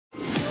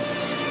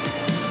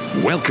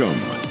Welcome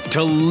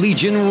to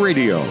Legion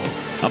Radio,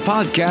 a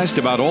podcast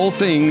about all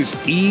things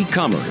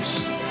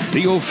e-commerce,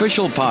 the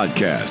official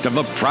podcast of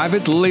the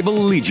private label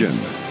Legion,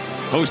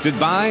 hosted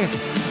by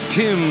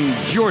Tim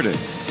Jordan.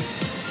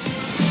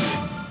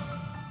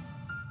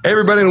 Hey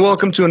everybody, and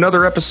welcome to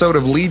another episode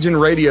of Legion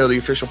Radio, the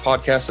official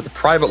podcast of the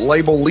private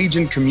label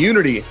Legion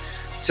community.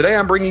 Today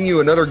I'm bringing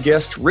you another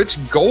guest, Rich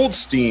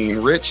Goldstein.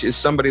 Rich is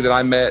somebody that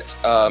I met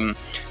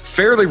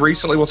fairly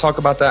recently. We'll talk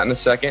about that in a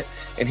second.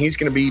 And he's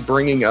going to be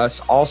bringing us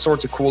all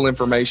sorts of cool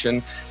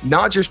information,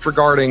 not just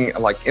regarding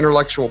like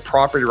intellectual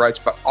property rights,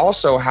 but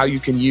also how you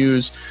can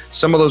use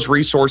some of those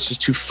resources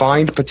to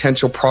find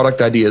potential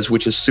product ideas,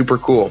 which is super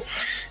cool.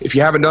 If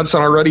you haven't done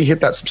so already, hit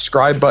that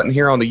subscribe button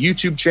here on the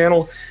YouTube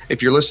channel.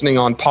 If you're listening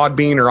on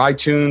Podbean or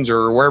iTunes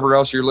or wherever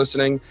else you're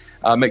listening,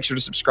 make sure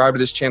to subscribe to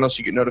this channel so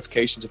you get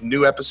notifications of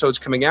new episodes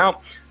coming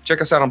out. Check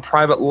us out on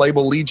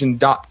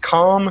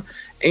privatelabellegion.com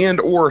and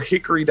or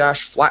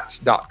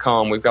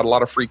hickory-flats.com. We've got a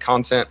lot of free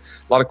content,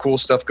 a lot of cool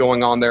stuff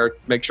going on there.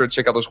 Make sure to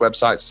check out those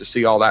websites to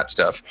see all that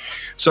stuff.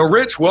 So,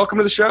 Rich, welcome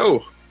to the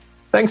show.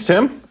 Thanks,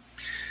 Tim.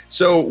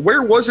 So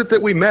where was it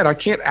that we met? I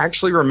can't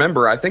actually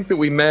remember. I think that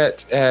we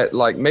met at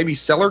like maybe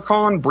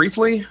SellerCon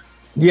briefly.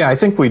 Yeah, I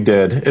think we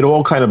did. It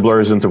all kind of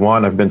blurs into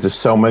one. I've been to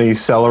so many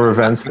seller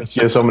events this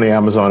year, so many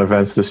Amazon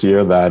events this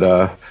year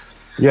that,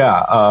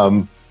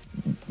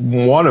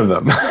 one of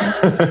them.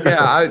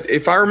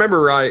 If I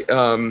remember right,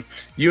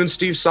 you and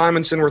Steve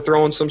Simonson were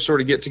throwing some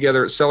sort of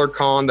get-together at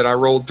SellerCon that I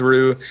rolled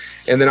through,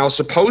 and then I was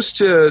supposed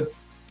to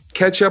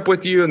catch up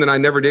with you, and then I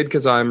never did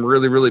because I'm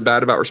really, really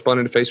bad about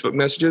responding to Facebook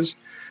messages.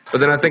 But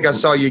then I think I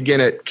saw you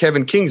again at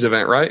Kevin King's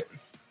event, right?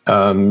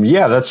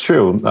 Yeah, that's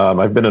true.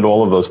 I've been at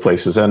all of those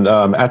places. And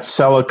at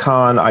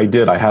SellerCon,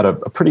 I had a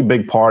pretty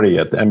big party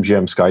at the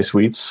MGM Sky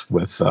Suites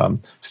with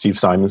Steve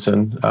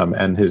Simonson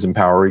and his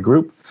Empowery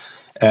group.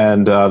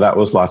 And that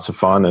was lots of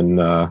fun. And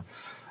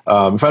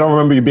if I don't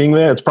remember you being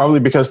there, it's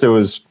probably because there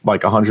was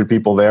like 100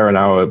 people there in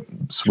our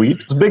suite.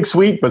 It was a big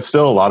suite, but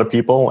still a lot of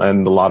people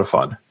and a lot of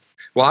fun.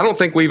 Well, I don't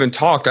think we even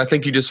talked. I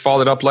think you just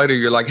followed up later.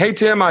 You're like, hey,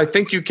 Tim, I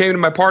think you came to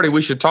my party.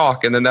 We should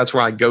talk. And then that's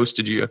where I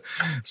ghosted you.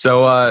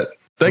 So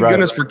thank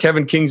goodness for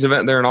Kevin King's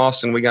event there in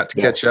Austin. We got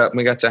to catch up and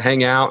we got to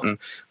hang out and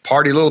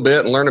party a little bit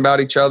and learn about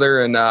each other.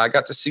 And I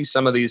got to see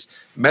some of these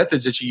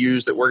methods that you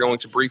use that we're going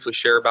to briefly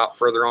share about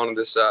further on in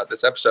this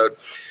episode.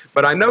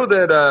 But I know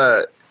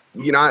that,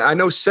 I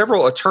know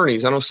several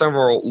attorneys. I know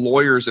several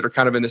lawyers that are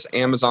kind of in this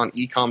Amazon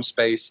e-com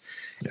space.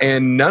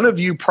 And none of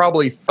you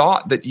probably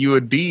thought that you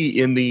would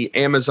be in the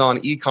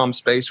Amazon e-com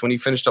space when you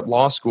finished up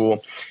law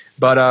school.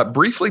 But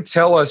briefly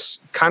tell us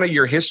kind of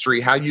your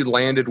history, how you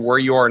landed where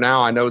you are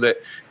now. I know that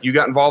you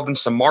got involved in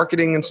some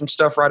marketing and some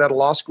stuff right out of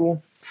law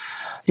school.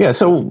 Yeah,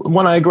 so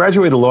when I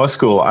graduated law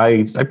school,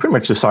 I pretty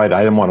much decided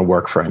I didn't want to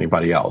work for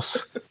anybody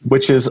else,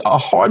 which is a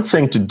hard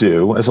thing to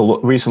do as a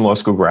recent law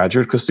school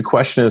graduate, because the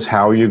question is,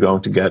 how are you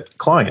going to get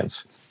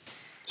clients?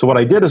 So what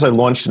I did is I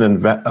launched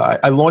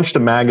a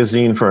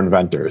magazine for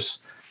inventors.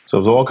 So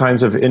it was all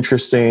kinds of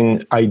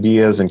interesting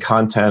ideas and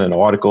content and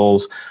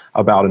articles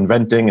about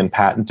inventing and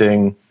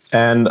patenting.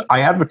 And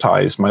I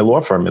advertised my law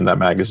firm in that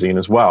magazine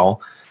as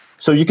well.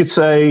 So you could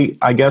say,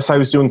 I guess I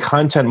was doing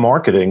content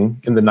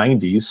marketing in the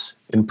 90s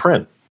in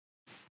print.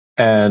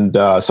 And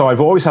so I've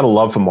always had a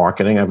love for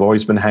marketing. I've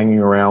always been hanging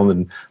around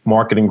in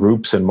marketing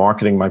groups and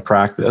marketing my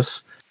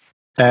practice.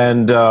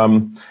 And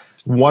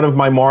one of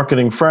my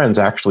marketing friends,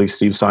 actually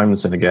Steve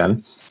Simonson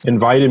again,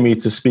 invited me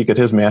to speak at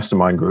his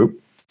mastermind group.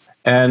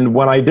 And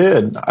when I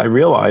did, I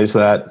realized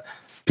that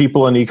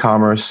people in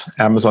e-commerce,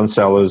 Amazon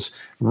sellers,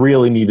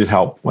 really needed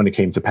help when it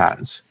came to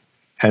patents.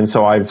 And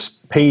so I've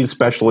paid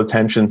special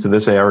attention to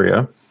this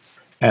area,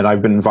 and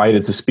I've been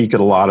invited to speak at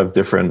a lot of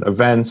different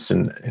events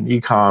and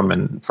e-com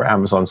and for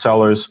Amazon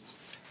sellers.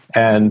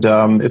 And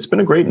it's been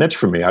a great niche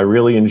for me. I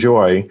really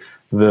enjoy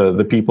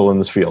the people in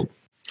this field.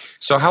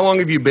 So how long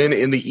have you been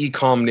in the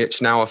e-com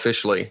niche now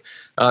officially?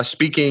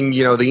 Speaking,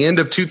 the end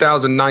of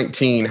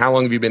 2019, how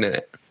long have you been in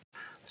it?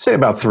 Say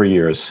about 3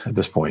 years at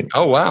this point.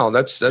 Oh, wow.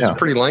 That's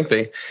pretty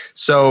lengthy.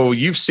 So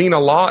you've seen a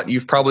lot.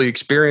 You've probably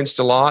experienced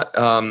a lot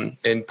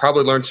and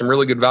probably learned some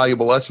really good,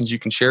 valuable lessons you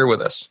can share with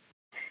us.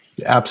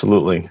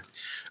 Absolutely.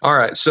 All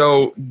right.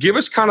 So give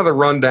us kind of the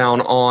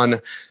rundown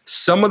on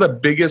some of the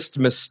biggest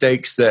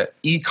mistakes that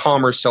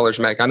e-commerce sellers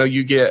make. I know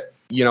you get,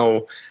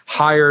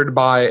 hired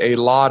by a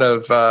lot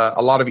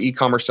of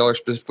e-commerce sellers,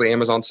 specifically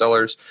Amazon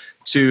sellers,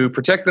 to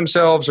protect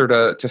themselves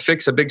or to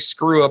fix a big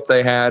screw up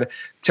they had.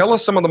 Tell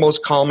us some of the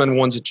most common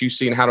ones that you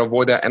see and how to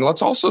avoid that. And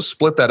let's also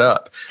split that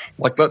up.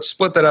 Let's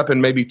split that up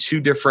in maybe two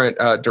different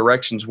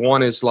directions.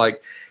 One is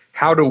like,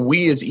 how do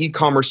we as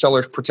e-commerce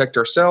sellers protect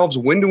ourselves?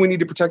 When do we need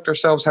to protect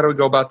ourselves? How do we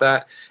go about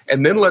that?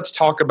 And then let's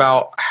talk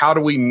about how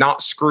do we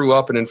not screw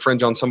up and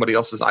infringe on somebody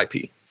else's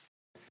IP?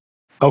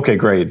 Okay,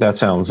 great. That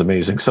sounds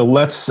amazing.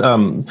 So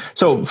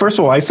so first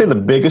of all, I say the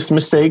biggest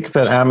mistake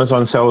that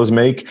Amazon sellers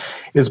make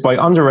is by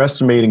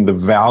underestimating the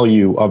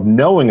value of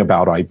knowing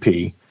about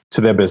IP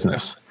to their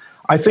business.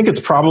 I think it's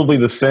probably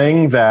the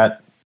thing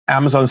that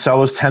Amazon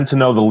sellers tend to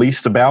know the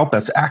least about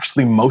that's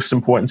actually most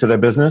important to their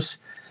business.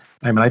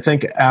 I mean, I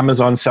think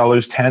Amazon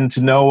sellers tend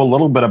to know a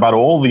little bit about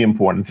all the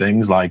important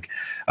things like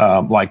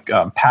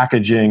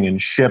packaging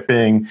and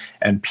shipping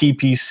and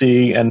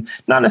PPC, and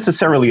not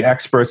necessarily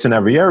experts in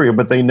every area,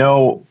 but they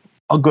know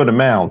a good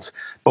amount.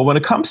 But when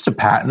it comes to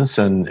patents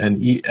and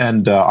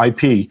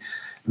IP,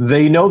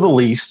 they know the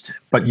least,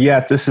 but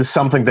yet this is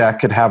something that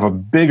could have a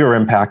bigger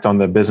impact on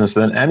their business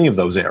than any of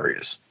those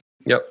areas.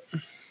 Yep.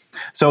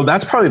 So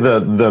that's probably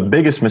the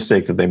biggest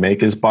mistake that they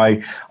make, is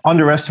by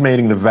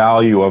underestimating the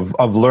value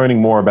of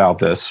learning more about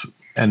this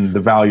and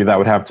the value that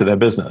would have to their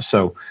business.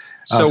 So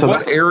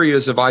what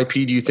areas of IP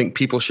do you think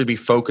people should be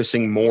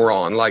focusing more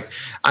on? Like,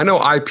 I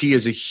know IP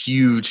is a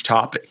huge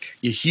topic.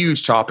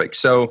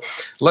 So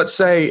let's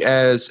say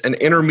as an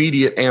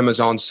intermediate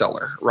Amazon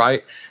seller,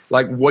 right?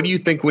 Like, what do you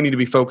think we need to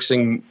be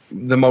focusing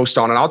the most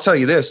on? And I'll tell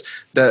you this,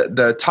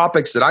 the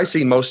topics that I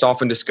see most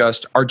often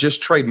discussed are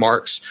just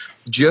trademarks,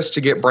 just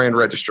to get brand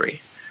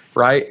registry,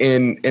 right?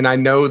 And I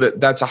know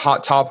that that's a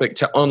hot topic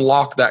to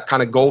unlock that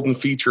kind of golden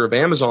feature of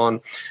Amazon,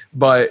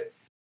 but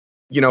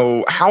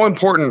how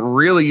important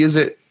really is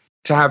it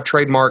to have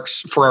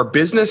trademarks for our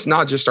business,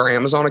 not just our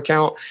Amazon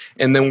account?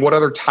 And then what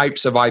other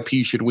types of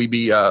IP should we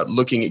be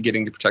looking at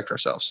getting to protect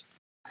ourselves?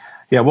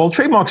 Yeah, well,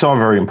 trademarks are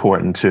very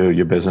important to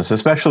your business,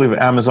 especially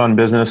the Amazon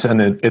business,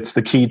 and it's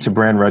the key to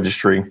brand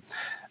registry.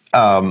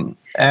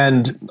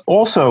 And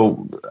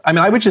also, I mean,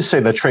 I would just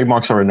say that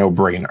trademarks are a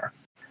no-brainer.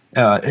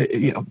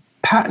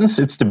 Patents,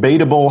 it's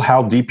debatable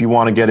how deep you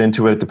want to get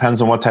into it. It depends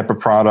on what type of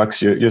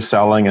products you're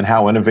selling and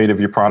how innovative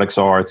your products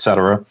are, et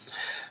cetera.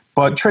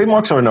 But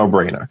trademarks are a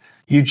no-brainer.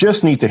 You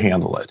just need to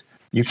handle it.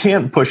 You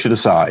can't push it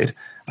aside.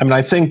 I mean,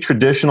 I think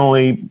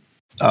traditionally,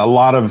 a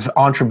lot of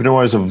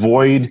entrepreneurs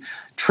avoid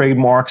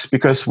trademarks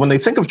because when they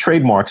think of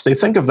trademarks, they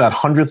think of that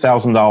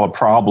 $100,000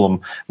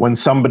 problem when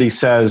somebody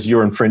says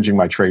you're infringing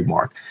my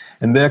trademark.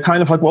 And they're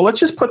kind of like, well, let's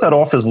just put that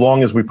off as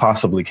long as we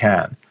possibly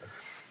can.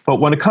 But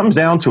when it comes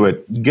down to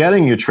it,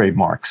 getting your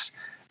trademarks,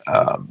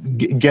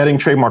 getting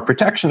trademark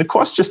protection, it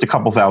costs just a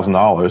couple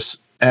 $1,000s.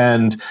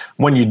 And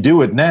when you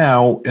do it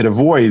now, it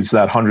avoids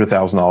that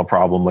 $100,000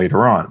 problem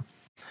later on.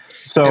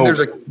 So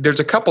and there's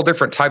a couple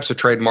different types of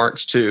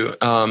trademarks too.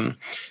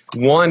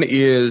 One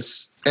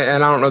is,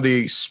 and I don't know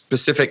the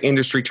specific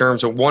industry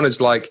terms, but one is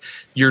like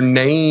your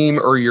name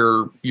or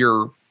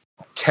your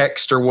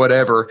text or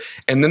whatever.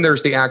 And then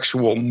there's the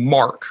actual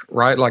mark,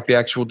 right? Like the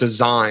actual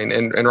design.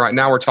 And right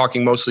now we're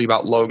talking mostly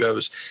about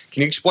logos.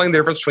 Can you explain the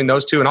difference between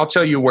those two? And I'll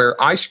tell you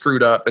where I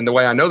screwed up, and the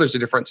way I know there's a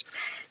difference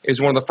is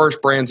one of the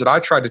first brands that I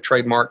tried to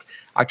trademark.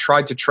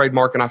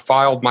 And I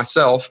filed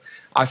myself.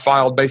 I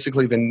filed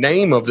basically the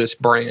name of this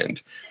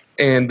brand.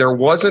 And there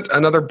wasn't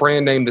another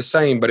brand name the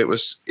same, but it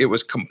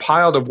was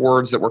compiled of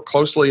words that were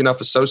closely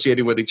enough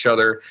associated with each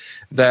other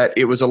that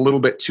it was a little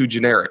bit too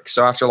generic.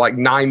 So after like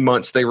 9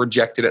 months, they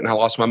rejected it and I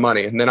lost my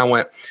money. And then I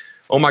went,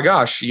 oh my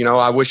gosh,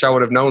 I wish I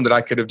would have known that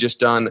I could have just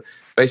done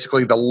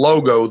basically the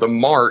logo, the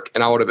mark,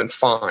 and I would have been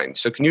fine.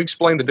 So can you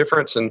explain the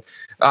difference? And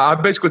I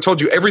basically told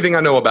you everything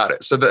I know about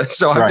it.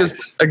 So I've just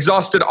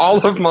exhausted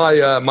all of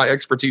my my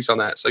expertise on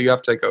that. So you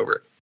have to take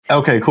over.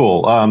 Okay,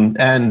 cool.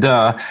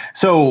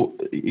 So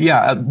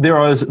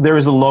there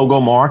is a logo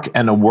mark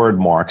and a word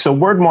mark. So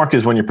word mark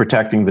is when you're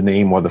protecting the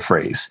name or the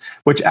phrase,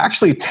 which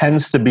actually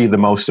tends to be the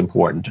most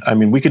important. I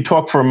mean, we could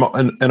talk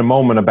in a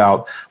moment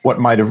about what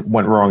might have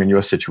went wrong in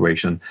your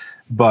situation,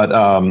 but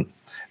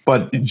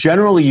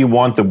generally you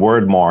want the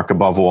word mark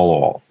above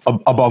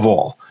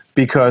all,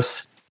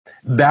 because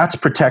that's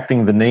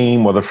protecting the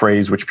name or the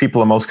phrase, which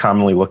people are most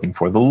commonly looking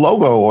for. The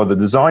logo or the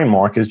design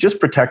mark is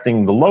just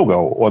protecting the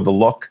logo or the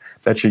look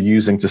that you're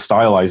using to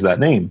stylize that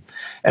name.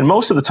 And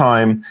most of the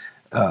time,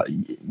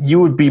 you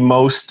would be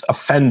most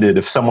offended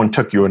if someone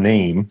took your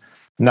name,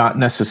 not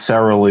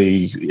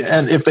necessarily,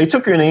 and if they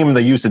took your name and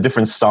they used a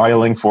different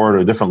styling for it or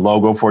a different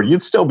logo for it,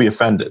 you'd still be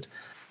offended.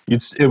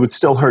 It would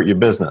still hurt your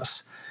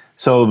business.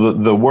 So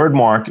the word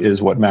mark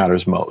is what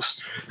matters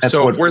most.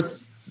 So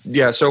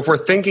if we're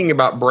thinking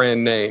about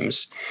brand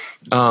names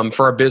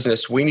for our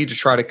business, we need to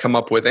try to come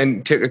up with,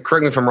 and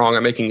correct me if I'm wrong,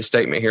 I'm making a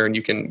statement here and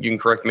you can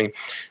correct me.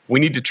 We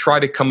need to try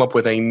to come up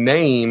with a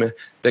name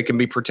that can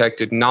be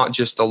protected, not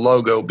just the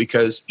logo,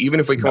 because even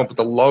if we come up with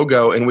the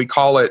logo and we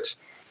call it,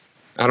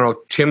 I don't know,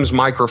 Tim's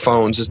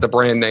Microphones is the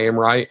brand name,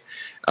 right?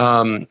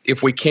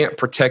 If we can't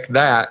protect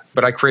that,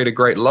 but I create a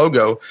great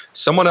logo,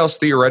 someone else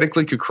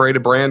theoretically could create a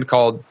brand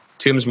called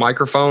Tim's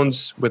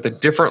Microphones with a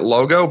different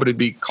logo, but it'd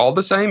be called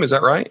the same. Is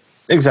that right?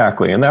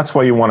 Exactly. And that's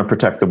why you want to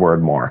protect the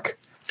word mark.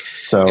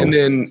 And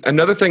then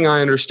another thing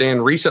I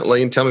understand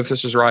recently, and tell me if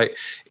this is right,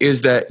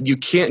 is that you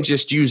can't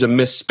just use a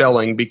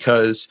misspelling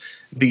because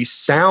the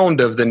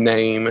sound of the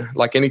name,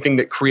 like anything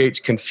that creates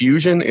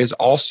confusion, is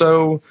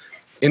also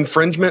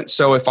infringement.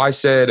 So if I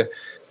said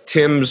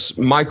Tim's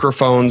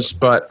Microphones,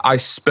 but I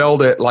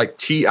spelled it like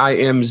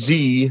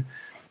TIMZ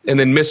and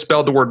then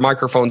misspelled the word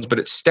microphones, but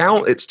it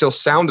still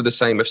sounded the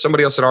same. If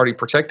somebody else had already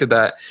protected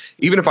that,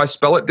 even if I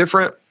spell it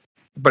different,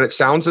 but it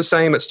sounds the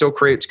same, it still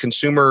creates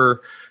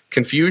consumer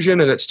confusion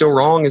and it's still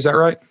wrong. Is that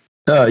right?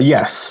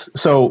 Yes.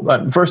 So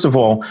first of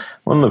all,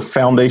 one of the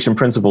foundation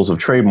principles of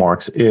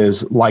trademarks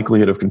is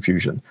likelihood of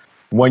confusion.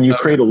 When you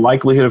create a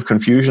likelihood of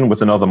confusion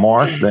with another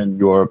mark, then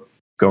you're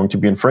going to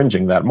be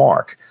infringing that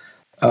mark.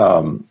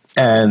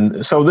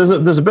 And so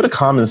there's a bit of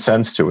common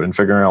sense to it in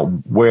figuring out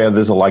where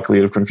there's a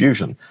likelihood of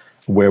confusion.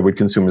 Where would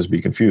consumers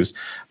be confused?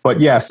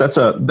 But yes, that's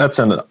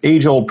an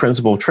age-old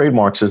principle of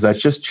trademarks, is that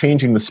just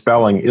changing the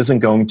spelling isn't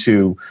going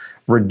to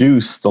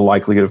reduce the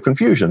likelihood of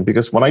confusion.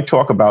 Because when I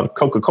talk about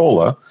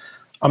Coca-Cola,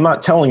 I'm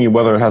not telling you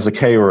whether it has a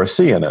K or a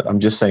C in it. I'm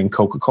just saying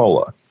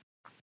Coca-Cola.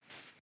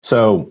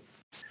 So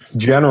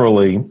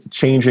generally,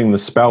 changing the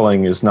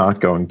spelling is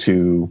not going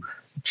to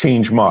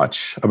change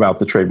much about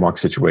the trademark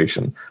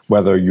situation,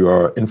 whether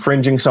you're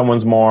infringing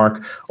someone's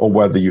mark or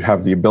whether you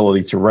have the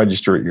ability to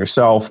register it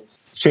yourself.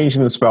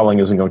 Changing the spelling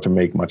isn't going to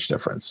make much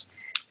difference.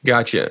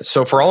 Gotcha.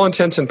 So for all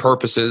intents and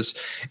purposes,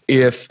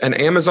 if an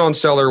Amazon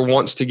seller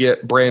wants to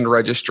get brand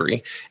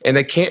registry and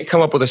they can't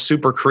come up with a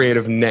super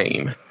creative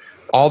name,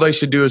 all they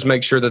should do is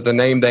make sure that the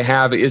name they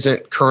have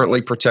isn't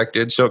currently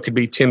protected. So it could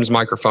be Tim's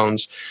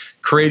Microphones.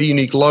 Create a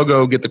unique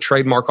logo, get the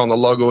trademark on the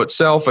logo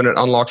itself, and it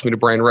unlocks me to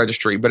brand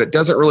registry. But it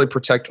doesn't really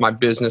protect my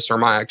business or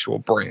my actual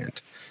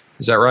brand.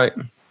 Is that right?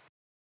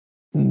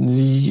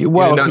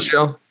 Well, in a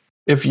nutshell?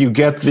 If you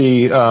get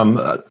the,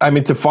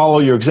 to follow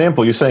your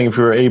example, you're saying if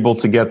you're able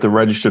to get the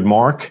registered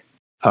mark,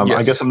 yes.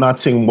 I guess I'm not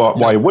seeing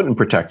why it wouldn't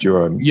protect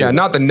your business. Yeah,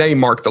 not the name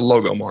mark, the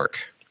logo mark.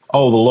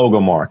 Oh, the logo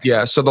mark.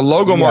 Yeah, so the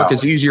logo mark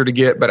is easier to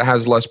get, but it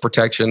has less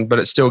protection, but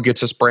it still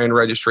gets us brand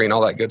registry and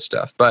all that good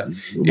stuff. But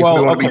if we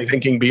want to be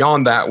thinking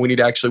beyond that, we need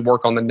to actually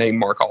work on the name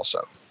mark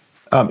also.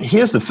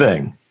 Here's the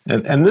thing,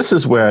 and this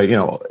is where,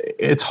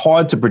 it's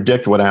hard to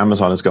predict what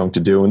Amazon is going to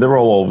do, and they're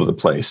all over the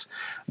place.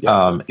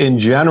 Yeah. In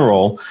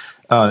general,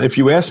 if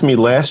you asked me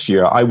last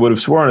year, I would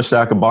have sworn a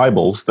stack of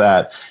Bibles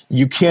that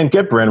you can't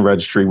get brand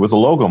registry with a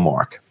logo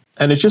mark.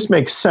 And it just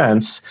makes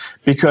sense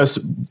because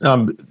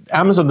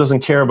Amazon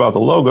doesn't care about the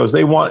logos.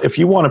 If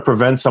you want to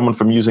prevent someone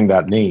from using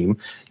that name,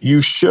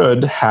 you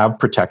should have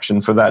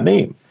protection for that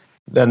name.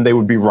 Then they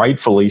would be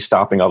rightfully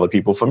stopping other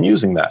people from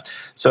using that.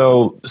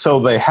 So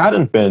they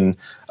hadn't been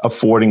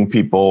affording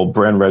people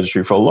brand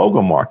registry for a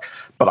logo mark.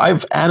 But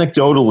I've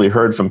anecdotally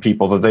heard from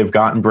people that they've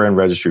gotten brand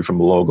registry from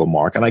a logo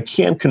mark, and I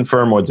can't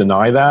confirm or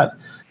deny that.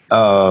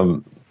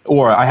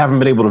 Or I haven't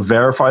been able to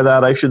verify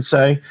that, I should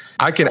say.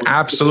 I can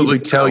absolutely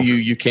tell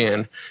you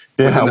can.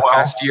 Within the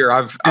past year,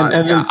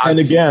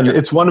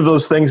 it's one of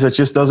those things that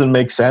just doesn't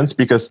make sense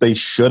because they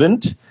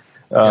shouldn't.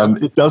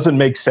 It doesn't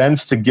make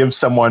sense to give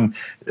someone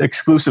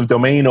exclusive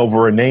domain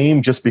over a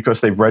name just because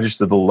they've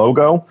registered the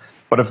logo.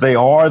 But if they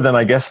are, then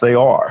I guess they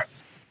are.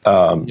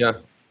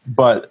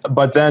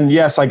 But then,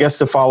 yes, I guess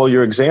to follow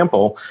your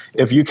example,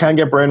 if you can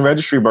get brand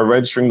registry by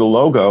registering the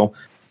logo,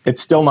 it's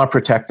still not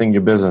protecting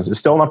your business. It's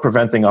still not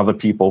preventing other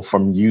people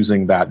from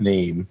using that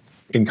name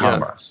in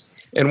commerce.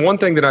 Yeah. And one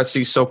thing that I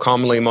see so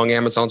commonly among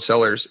Amazon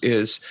sellers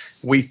is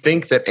we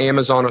think that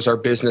Amazon is our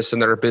business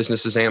and that our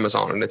business is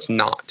Amazon, and it's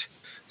not.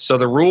 So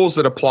the rules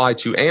that apply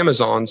to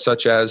Amazon,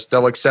 such as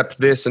they'll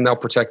accept this and they'll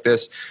protect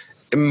this,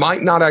 it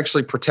might not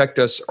actually protect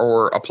us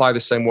or apply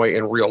the same way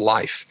in real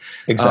life.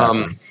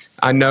 Exactly.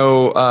 I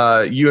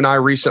know you and I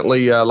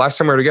recently, last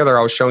time we were together,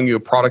 I was showing you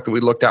a product that we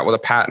looked at with a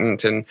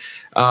patent, and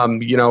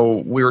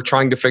we were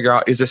trying to figure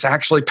out, is this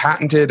actually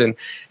patented? And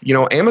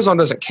Amazon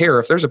doesn't care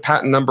if there's a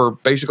patent number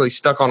basically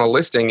stuck on a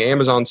listing.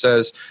 Amazon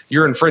says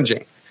you're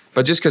infringing,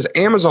 but just because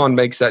Amazon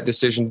makes that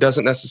decision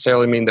doesn't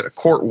necessarily mean that a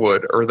court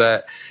would, or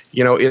that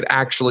it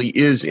actually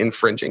is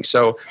infringing.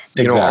 So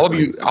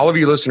exactly. all of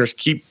you listeners,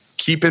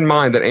 keep in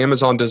mind that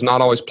Amazon does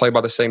not always play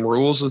by the same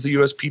rules as the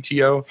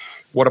USPTO.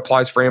 What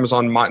applies for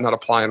Amazon might not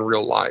apply in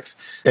real life.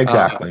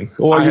 Exactly.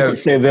 Or you could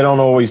say they don't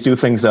always do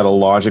things that are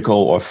logical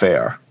or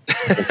fair.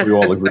 I think we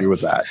all agree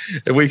with that.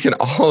 We can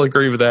all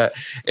agree with that.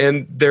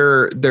 And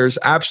there's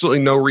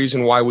absolutely no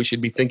reason why we should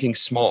be thinking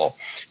small.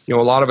 A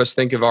lot of us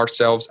think of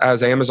ourselves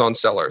as Amazon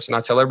sellers. And I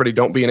tell everybody,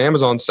 don't be an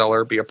Amazon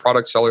seller, be a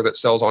product seller that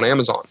sells on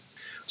Amazon.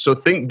 So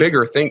think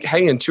bigger. Think,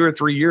 hey, in 2 or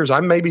 3 years, I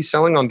may be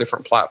selling on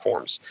different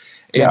platforms.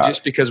 And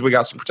just because we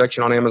got some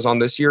protection on Amazon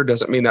this year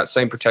doesn't mean that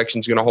same protection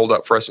is going to hold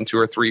up for us in 2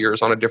 or 3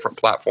 years on a different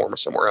platform or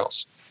somewhere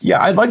else.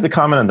 Yeah, I'd like to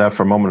comment on that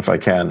for a moment if I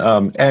can.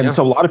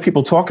 So a lot of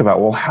people talk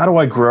about, well, how do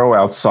I grow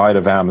outside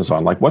of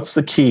Amazon? Like, what's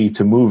the key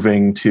to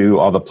moving to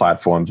other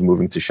platforms,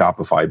 moving to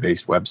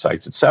Shopify-based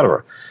websites, et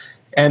cetera?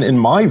 And in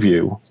my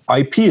view,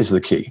 IP is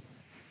the key.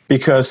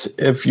 Because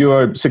if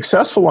you're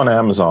successful on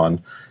Amazon,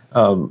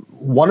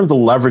 one of the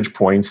leverage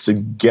points to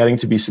getting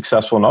to be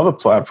successful on other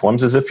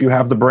platforms is if you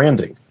have the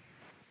branding.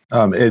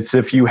 It's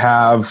if you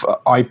have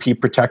IP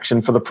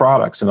protection for the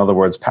products, in other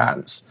words,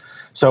 patents.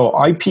 So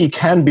IP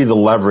can be the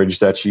leverage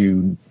that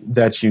you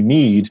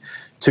need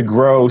to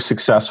grow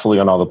successfully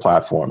on other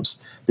platforms,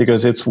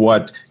 because it's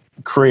what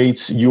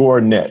creates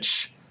your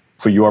niche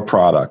for your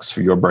products,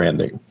 for your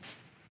branding.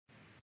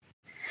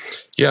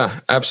 Yeah,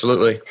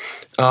 absolutely.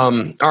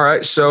 All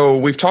right. So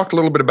we've talked a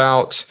little bit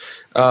about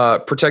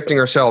protecting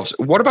ourselves.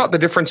 What about the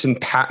difference in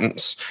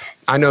patents?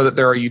 I know that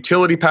there are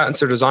utility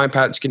patents or design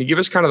patents. Can you give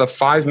us kind of the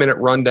 5-minute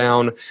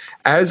rundown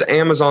as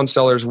Amazon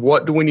sellers?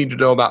 What do we need to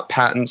know about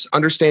patents?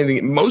 Understanding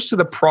that most of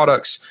the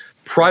products,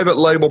 private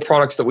label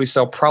products that we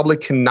sell, probably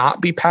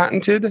cannot be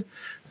patented,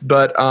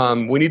 but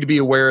we need to be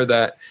aware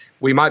that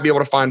we might be able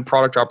to find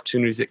product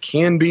opportunities that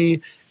can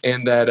be,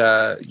 and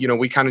that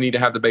we kind of need to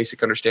have the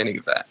basic understanding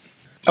of that.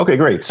 Okay,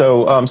 great.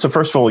 So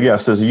first of all,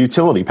 yes, there's a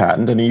utility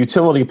patent, and a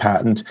utility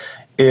patent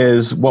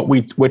is what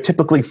we're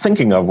typically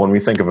thinking of when we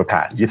think of a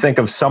patent. You think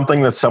of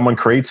something that someone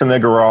creates in their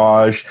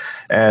garage,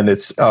 and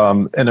it's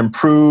an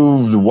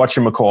improved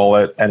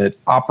whatchamacallit, and it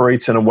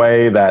operates in a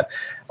way that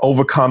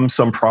overcomes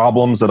some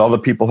problems that other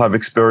people have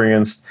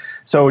experienced.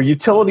 So a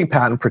utility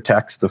patent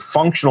protects the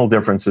functional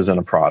differences in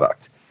a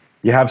product.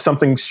 You have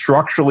something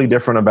structurally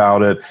different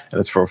about it, and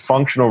it's for a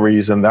functional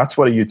reason. That's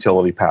what a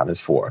utility patent is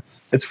for.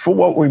 It's for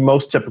what we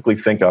most typically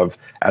think of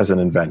as an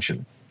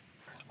invention.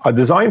 A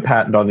design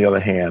patent, on the other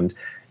hand,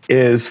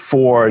 is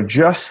for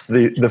just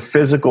the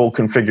physical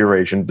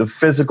configuration, the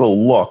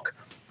physical look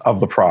of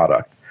the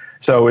product.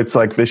 So it's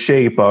like the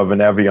shape of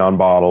an Evian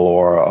bottle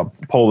or a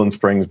Poland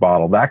Springs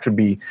bottle. That could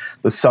be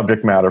the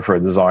subject matter for a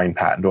design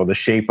patent, or the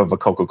shape of a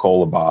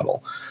Coca-Cola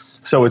bottle.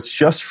 So it's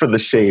just for the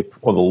shape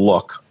or the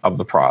look of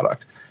the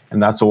product,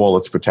 and that's all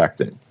it's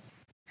protecting.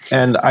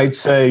 And I'd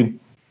say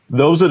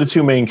those are the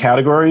two main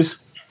categories.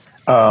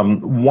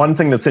 One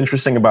thing that's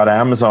interesting about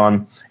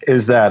Amazon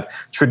is that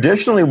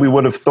traditionally we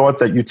would have thought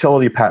that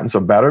utility patents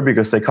are better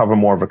because they cover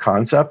more of a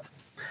concept,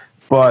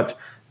 but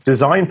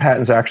design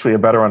patents actually are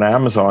better on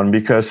Amazon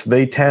because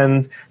they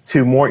tend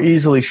to more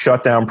easily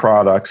shut down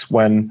products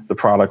when the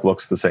product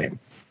looks the same.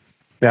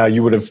 Now,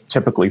 you would have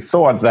typically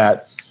thought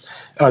that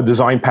a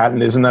design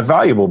patent isn't that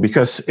valuable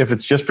because if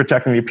it's just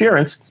protecting the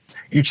appearance,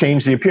 you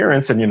change the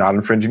appearance and you're not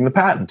infringing the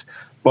patent.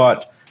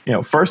 But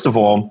first of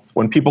all,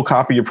 when people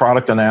copy your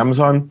product on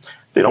Amazon,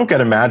 they don't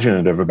get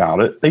imaginative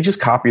about it. They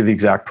just copy the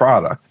exact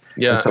product.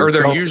 Yeah, so or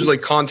they're usually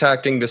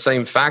contacting the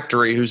same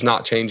factory who's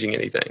not changing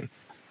anything.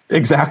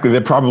 Exactly.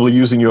 They're probably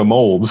using your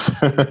molds.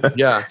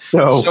 Yeah.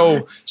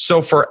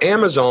 So for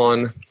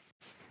Amazon,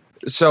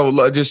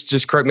 so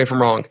just correct me if I'm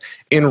wrong.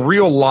 In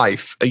real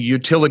life, a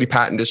utility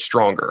patent is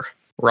stronger,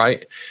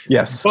 right?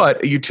 Yes.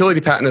 But a utility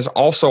patent is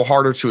also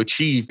harder to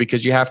achieve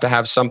because you have to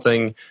have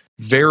something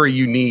very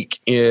unique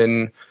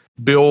in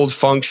build,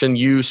 function,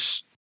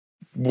 use,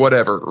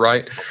 whatever,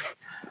 right?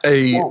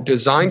 A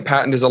design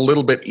patent is a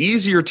little bit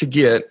easier to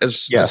get,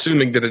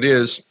 assuming that it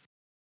is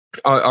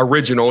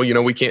original.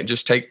 We can't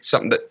just take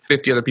something that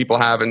 50 other people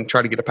have and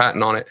try to get a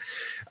patent on it.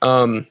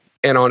 And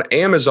on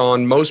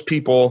Amazon, most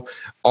people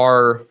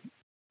are,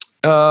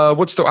 I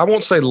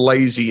won't say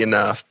lazy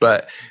enough,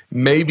 but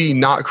maybe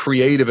not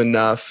creative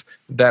enough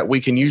that we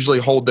can usually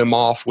hold them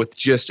off with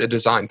just a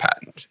design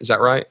patent. Is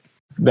that right?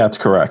 That's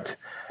correct.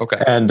 Okay.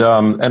 And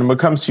when it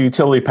comes to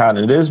utility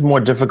patent, it is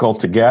more difficult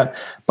to get,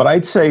 but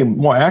I'd say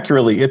more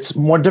accurately, it's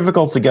more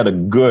difficult to get a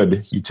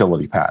good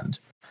utility patent.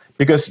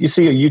 Because you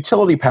see, a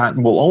utility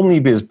patent will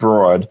only be as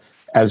broad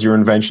as your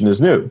invention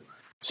is new.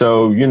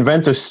 So you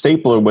invent a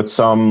stapler with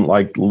some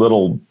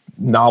little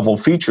novel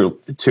feature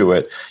to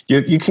it,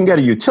 you can get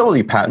a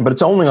utility patent, but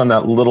it's only on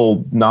that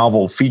little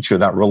novel feature,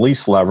 that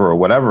release lever or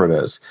whatever it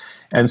is.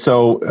 And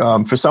so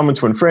for someone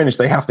to infringe,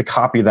 they have to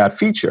copy that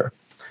feature.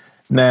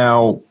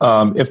 Now,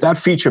 if that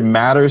feature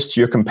matters to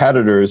your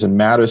competitors and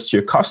matters to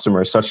your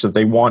customers such that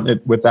they want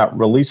it with that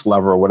release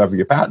lever or whatever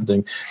you're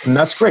patenting, then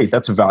that's great.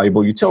 That's a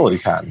valuable utility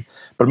patent.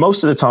 But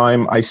most of the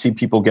time, I see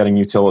people getting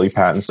utility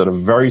patents that are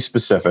very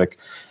specific,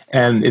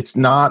 and it's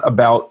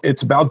about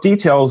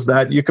details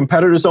that your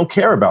competitors don't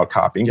care about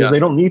copying because they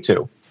don't need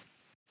to.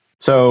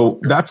 So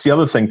that's the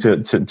other thing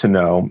to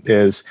know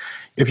is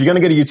if you're going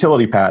to get a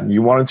utility patent,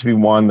 you want it to be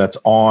one that's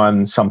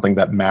on something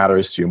that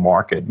matters to your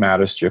market,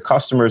 matters to your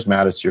customers,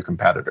 matters to your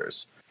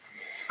competitors.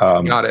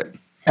 Got it.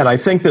 And I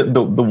think that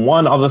the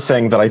one other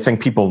thing that I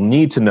think people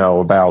need to know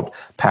about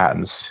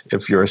patents,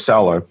 if you're a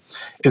seller,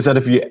 is that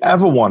if you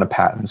ever want to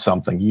patent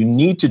something, you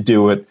need to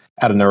do it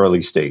at an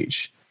early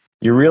stage.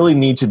 You really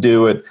need to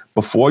do it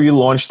before you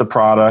launch the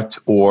product,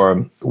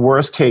 or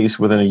worst case,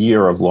 within a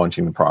year of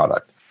launching the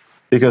product.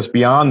 Because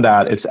beyond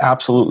that, it's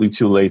absolutely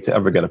too late to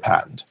ever get a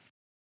patent.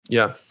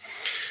 Yeah.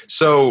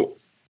 So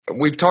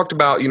we've talked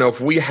about,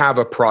 if we have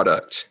a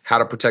product, how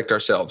to protect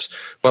ourselves.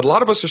 But a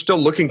lot of us are still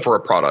looking for a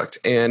product.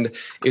 And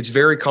it's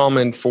very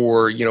common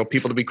for,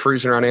 people to be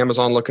cruising around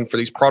Amazon looking for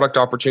these product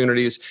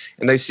opportunities.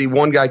 And they see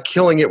one guy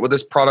killing it with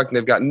this product and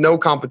they've got no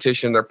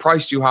competition. They're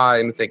priced too high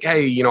and think,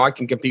 hey, I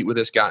can compete with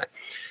this guy.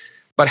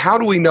 But how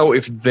do we know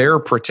if they're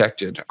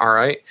protected? All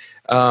right.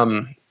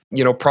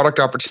 Product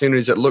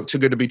opportunities that look too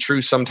good to be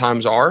true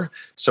sometimes are.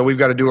 So we've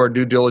got to do our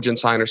due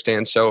diligence, I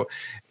understand. So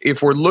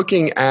if we're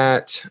looking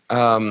at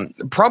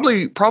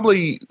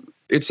probably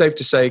it's safe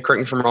to say, correct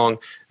me if I'm wrong,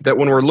 that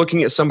when we're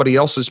looking at somebody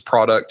else's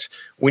product,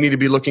 we need to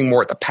be looking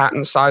more at the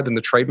patent side than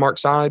the trademark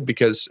side,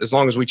 because as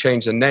long as we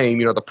change the name,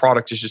 the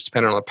product is just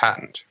dependent on the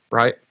patent,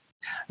 right?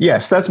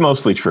 Yes, that's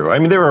mostly true. I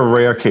mean, there are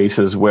rare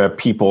cases where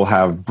people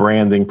have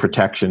branding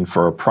protection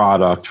for a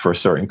product for a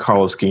certain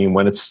color scheme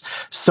when it's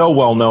so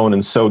well known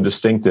and so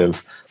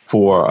distinctive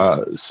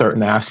for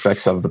certain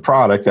aspects of the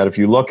product that if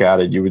you look at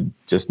it, you would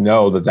just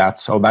know that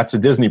that's a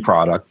Disney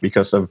product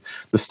because of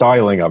the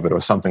styling of it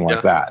or something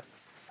like that.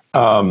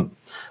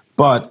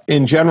 But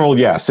in general,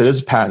 yes, it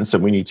is patents that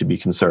we need to be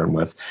concerned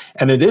with.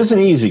 And it isn't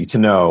easy to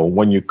know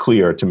when you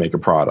clear to make a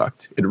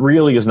product. It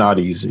really is not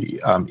easy.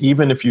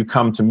 Even if you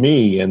come to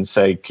me and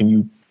say, can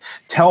you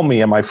tell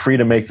me, am I free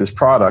to make this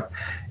product?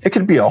 It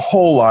could be a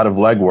whole lot of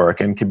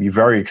legwork and can be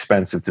very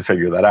expensive to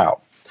figure that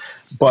out.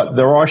 But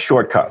there are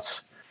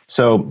shortcuts.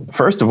 So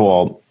first of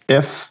all,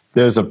 if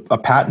there's a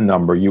patent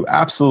number, you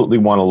absolutely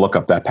want to look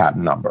up that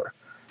patent number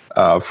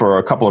for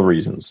a couple of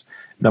reasons.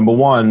 Number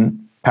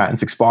one,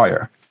 patents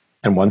expire.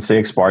 And once they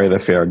expire, they're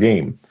fair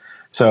game.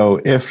 So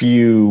if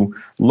you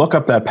look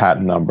up that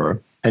patent number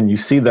and you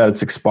see that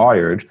it's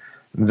expired,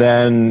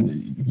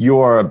 then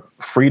you're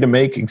free to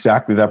make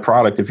exactly that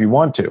product if you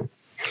want to.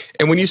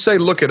 And when you say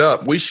look it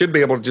up, we should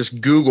be able to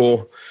just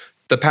Google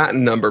the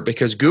patent number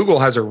because Google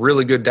has a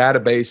really good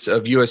database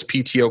of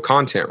USPTO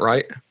content,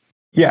 right?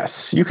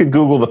 Yes, you could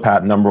Google the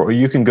patent number, or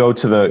you can go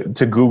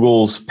to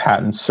Google's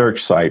patent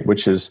search site,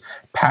 which is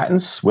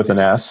patents with an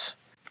S.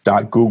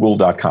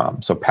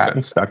 .google.com. So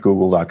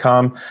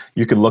patents.google.com.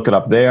 You can look it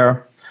up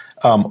there.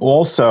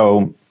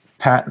 Also,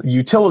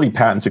 utility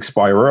patents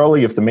expire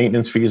early if the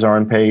maintenance fees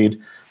aren't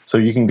paid. So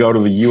you can go to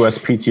the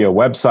USPTO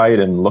website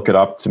and look it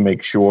up to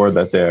make sure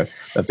that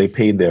they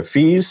paid their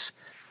fees.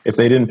 If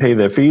they didn't pay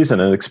their fees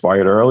and it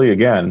expired early,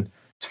 again,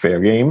 it's fair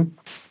game.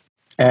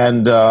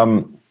 And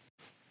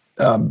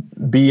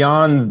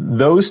beyond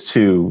those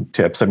two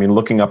tips, I mean,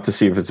 looking up to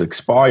see if it's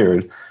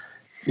expired,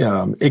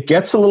 it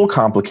gets a little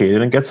complicated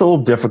and gets a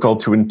little difficult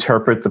to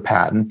interpret the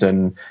patent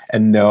and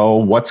know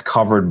what's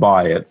covered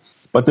by it.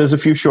 But there's a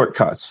few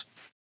shortcuts.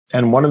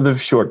 And one of the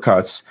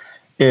shortcuts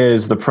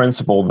is the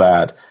principle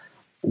that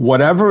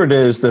whatever it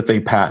is that they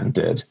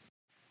patented,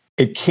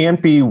 it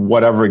can't be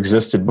whatever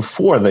existed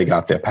before they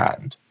got their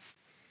patent.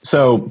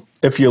 So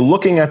if you're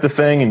looking at the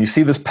thing and you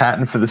see this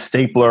patent for the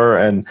stapler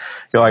and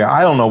you're like,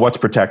 I don't know what's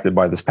protected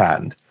by this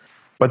patent.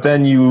 But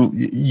then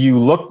you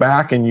look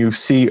back and you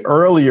see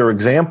earlier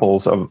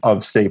examples of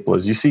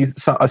staplers. You see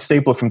a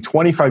stapler from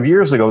 25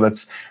 years ago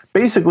that's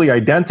basically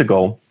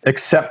identical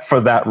except for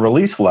that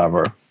release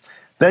lever.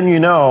 Then you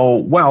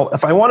know, well,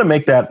 if I want to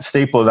make that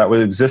stapler that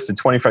existed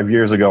 25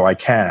 years ago, I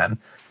can.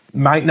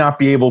 Might not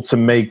be able to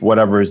make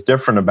whatever is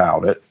different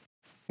about it.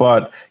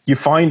 But you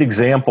find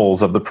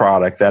examples of the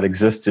product that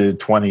existed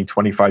 20,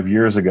 25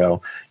 years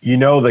ago. You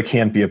know there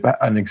can't be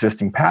an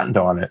existing patent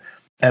on it.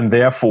 And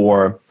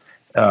therefore,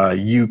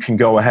 you can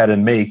go ahead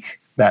and make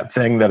that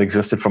thing that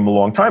existed from a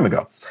long time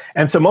ago.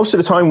 And so most of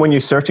the time when you're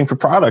searching for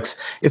products,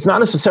 it's not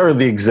necessarily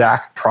the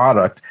exact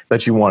product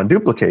that you want to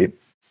duplicate.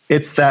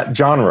 It's that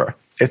genre.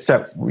 It's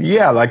that,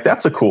 like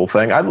that's a cool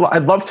thing.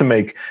 I'd love to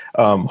make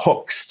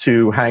hooks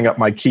to hang up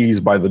my keys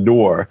by the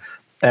door.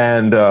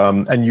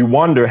 And you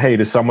wonder, hey,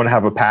 does someone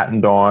have a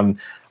patent on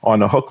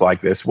a hook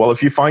like this? Well,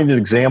 if you find an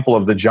example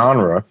of the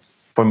genre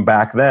from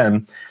back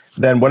then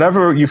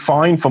whatever you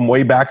find from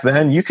way back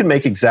then, you can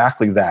make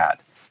exactly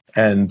that.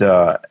 And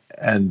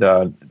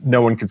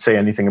no one could say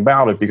anything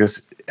about it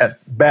because at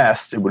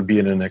best it would be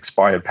in an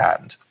expired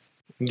patent.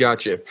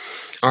 Gotcha.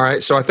 All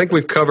right. So I think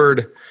we've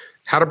covered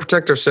how to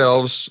protect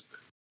ourselves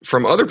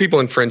from other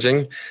people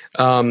infringing,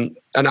 an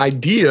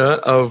idea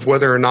of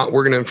whether or not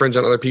we're going to infringe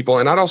on other people.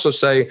 And I'd also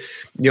say,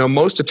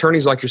 most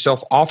attorneys like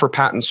yourself offer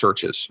patent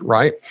searches,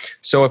 right?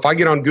 So if I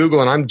get on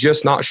Google and I'm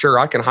just not sure,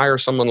 I can hire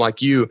someone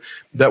like you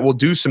that will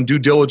do some due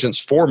diligence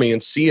for me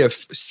and see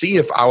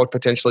if I would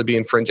potentially be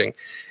infringing.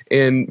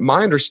 And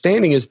my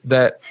understanding is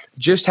that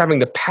just having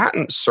the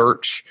patent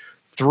search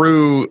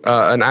through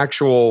an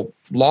actual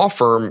law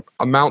firm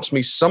amounts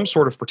me some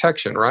sort of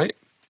protection, right?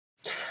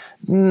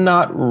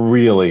 Not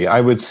really.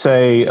 I would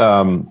say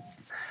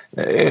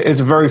it's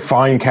a very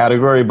fine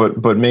category,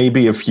 but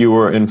maybe if you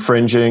were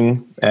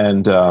infringing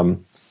and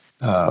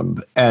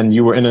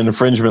you were in an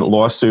infringement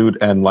lawsuit,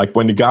 and like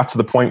when you got to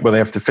the point where they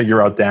have to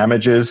figure out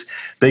damages,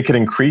 they could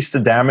increase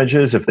the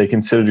damages if they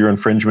considered your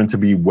infringement to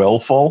be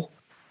willful.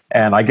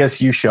 And I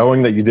guess you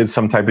showing that you did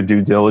some type of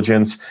due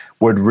diligence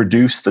would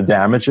reduce the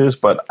damages,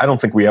 but I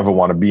don't think we ever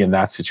want to be in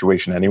that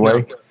situation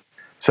anyway. No.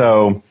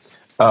 So.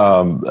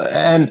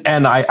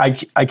 And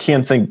I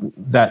can't think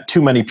that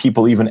too many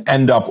people even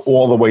end up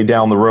all the way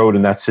down the road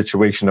in that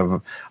situation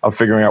of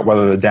figuring out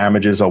whether the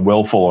damages are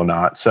willful or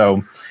not.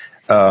 So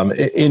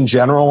in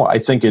general, I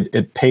think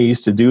it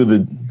pays to do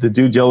the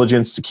due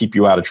diligence to keep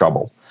you out of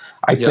trouble.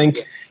 I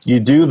think you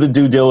do the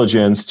due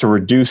diligence to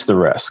reduce the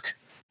risk.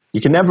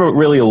 You can never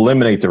really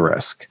eliminate the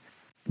risk,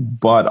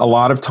 but a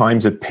lot of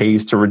times it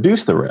pays to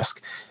reduce the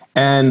risk.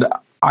 And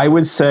I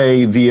would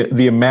say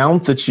the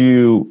amount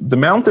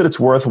that it's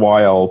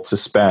worthwhile to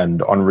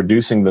spend on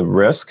reducing the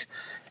risk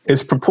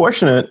is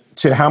proportionate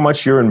to how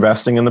much you're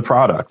investing in the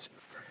product.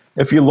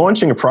 If you're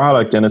launching a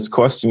product and it's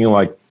costing you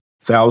like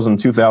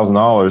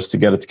 $2,000 to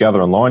get it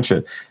together and launch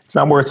it. It's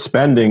not worth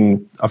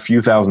spending a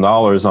few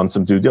 $1,000s on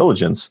some due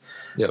diligence.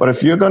 Yep. But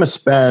if you're going to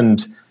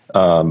spend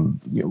 4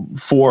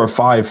 or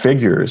 5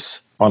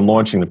 figures on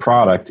launching the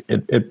product,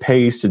 it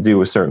pays to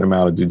do a certain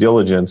amount of due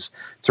diligence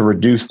to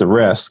reduce the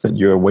risk that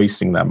you're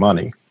wasting that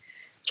money.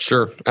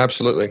 Sure,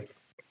 absolutely.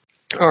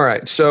 All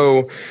right,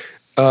 so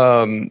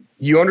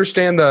you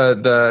understand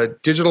the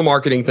digital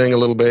marketing thing a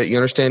little bit. You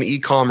understand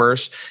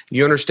e-commerce.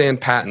 You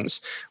understand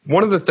patents.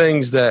 One of the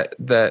things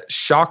that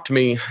shocked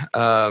me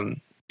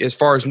as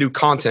far as new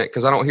content,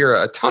 because I don't hear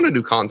a ton of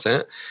new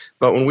content,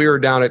 but when we were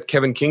down at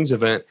Kevin King's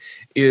event,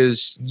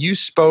 is you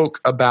spoke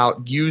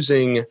about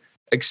using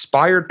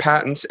expired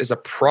patents as a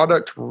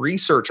product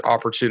research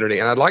opportunity.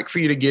 And I'd like for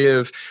you to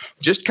give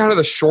just kind of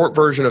the short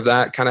version of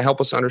that, kind of help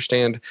us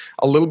understand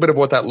a little bit of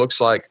what that looks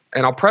like.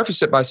 And I'll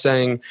preface it by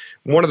saying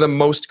one of the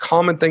most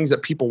common things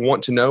that people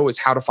want to know is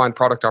how to find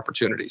product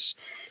opportunities,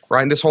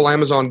 right? In this whole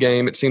Amazon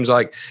game, it seems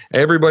like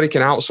everybody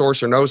can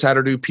outsource or knows how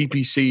to do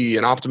PPC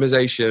and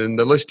optimization and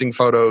the listing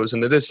photos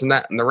and the this and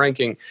that and the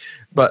ranking.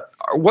 But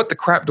what the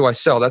crap do I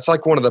sell? That's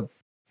like one of the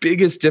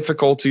biggest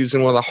difficulties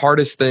and one of the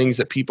hardest things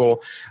that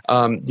people,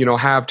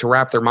 have to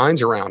wrap their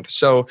minds around.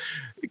 So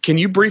can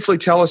you briefly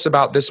tell us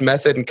about this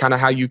method and kind of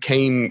how you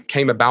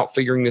came about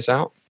figuring this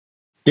out?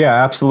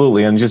 Yeah,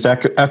 absolutely. And just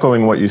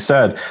echoing what you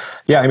said.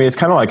 Yeah, I mean, it's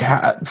kind of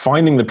like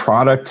finding the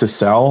product to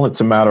sell.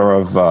 It's a matter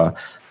of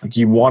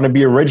you want to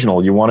be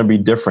original. You want to be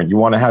different. You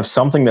want to have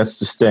something that's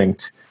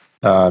distinct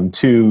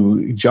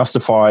to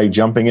justify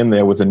jumping in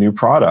there with a new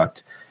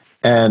product.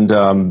 And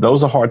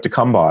those are hard to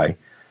come by.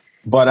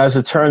 But as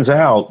it turns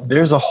out,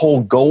 there's a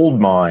whole gold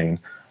mine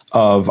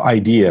of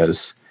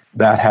ideas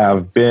that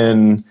have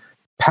been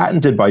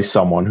patented by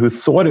someone who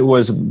thought it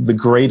was the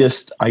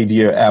greatest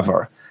idea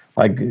ever.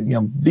 Like,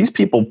 these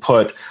people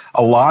put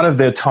a lot of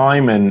their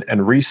time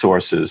and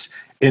resources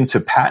into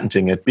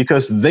patenting it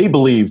because they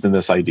believed in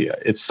this idea.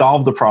 It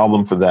solved the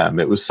problem for them.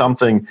 It was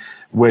something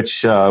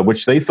which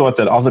they thought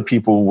that other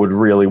people would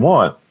really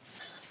want.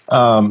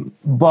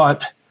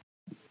 But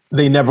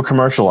they never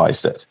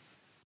commercialized it.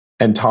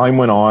 And time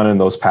went on and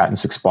those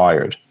patents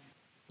expired.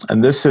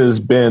 And this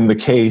has been the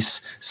case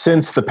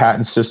since the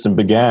patent system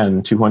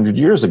began 200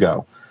 years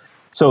ago.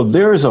 So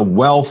there's a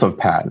wealth of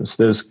patents.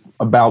 There's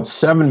about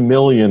 7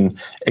 million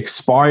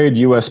expired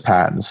U.S.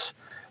 patents,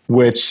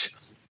 which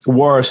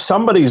were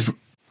somebody's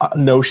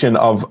notion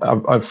of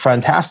a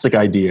fantastic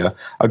idea,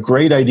 a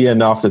great idea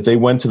enough that they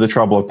went to the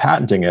trouble of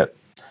patenting it.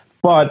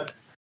 But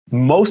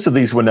most of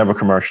these were never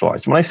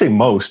commercialized. When I say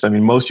most, I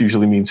mean most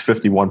usually means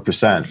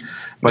 51%.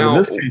 But in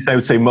this case, I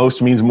would say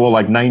most means more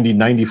like 90,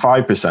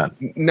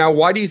 95%. Now,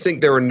 why do you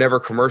think they were never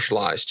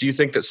commercialized? Do you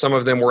think that some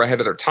of them were ahead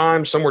of their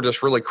time? Some were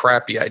just really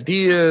crappy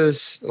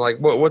ideas? Like,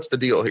 what's the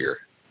deal here?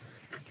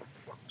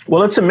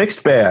 Well, it's a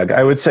mixed bag.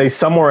 I would say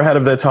some were ahead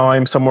of their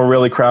time, some were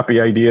really crappy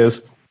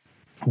ideas.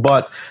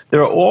 But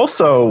there are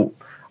also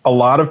a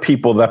lot of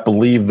people that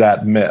believe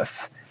that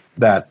myth,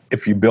 that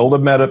if you build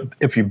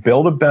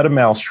a better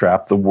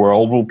mousetrap, the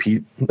world will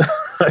be,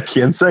 I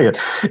can't say it.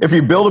 If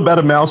you build a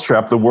better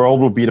mousetrap, the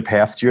world will beat a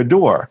path to your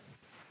door.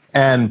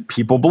 And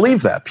people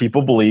believe that.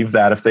 People believe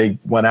that if they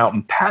went out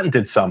and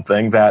patented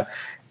something, that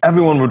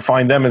everyone would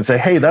find them and say,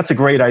 hey, that's a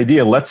great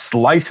idea. Let's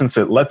license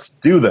it. Let's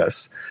do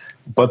this.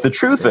 But the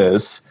truth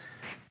is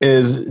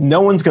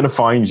no one's going to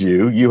find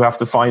you. You have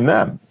to find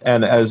them.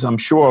 And as I'm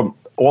sure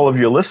all of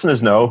your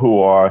listeners know who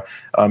are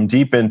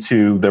deep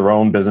into their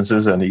own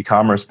businesses and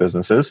e-commerce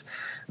businesses,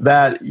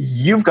 that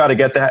you've got to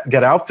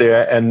get out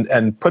there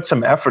and put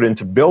some effort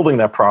into building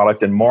that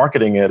product and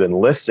marketing it and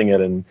listing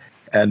it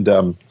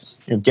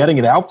and getting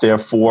it out there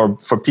for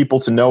people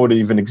to know it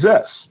even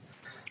exists.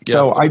 Yeah.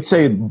 So I'd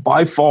say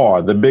by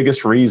far the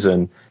biggest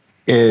reason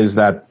is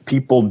that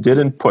people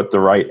didn't put the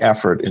right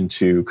effort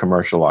into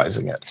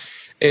commercializing it.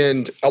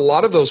 And a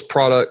lot of those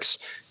products,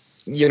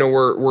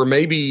 were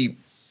maybe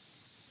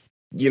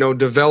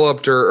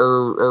developed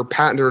or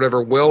patented or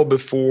whatever well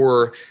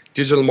before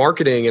digital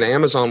marketing and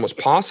Amazon was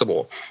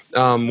possible.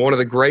 One of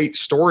the great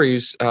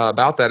stories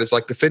about that is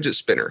like the fidget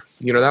spinner.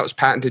 That was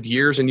patented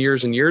years and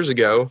years and years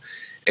ago,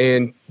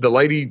 and the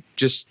lady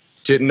just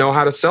didn't know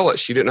how to sell it.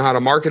 She didn't know how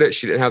to market it.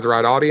 She didn't have the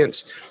right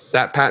audience.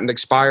 That patent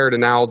expired, and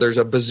now there's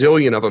a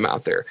bazillion of them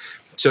out there.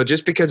 So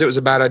just because it was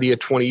a bad idea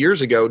 20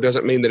 years ago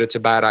doesn't mean that it's a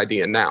bad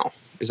idea now.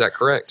 Is that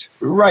correct?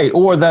 Right.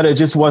 Or that it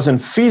just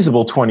wasn't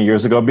feasible 20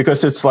 years ago,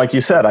 because it's like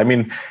you said, I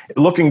mean,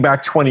 looking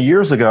back 20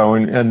 years ago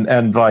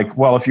and like,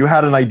 well, if you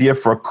had an idea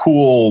for a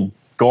cool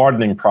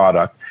gardening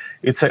product,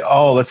 you'd say,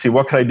 oh, let's see,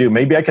 what could I do?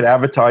 Maybe I could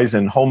advertise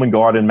in Home and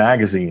Garden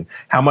magazine.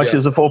 How much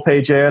is a full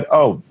page ad?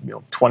 Oh,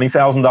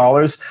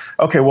 $20,000.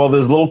 Okay, well,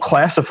 there's little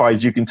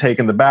classifieds you can take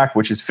in the back,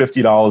 which is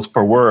 $50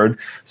 per word.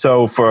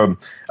 So for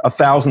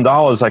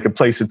 $1,000, I could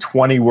place a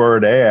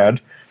 20-word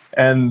ad.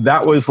 And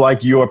that was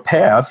like your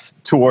path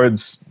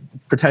towards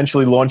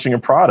potentially launching a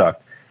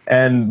product.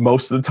 And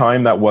most of the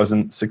time that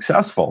wasn't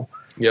successful.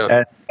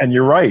 Yeah. And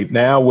you're right.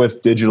 Now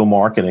with digital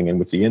marketing and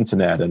with the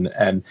internet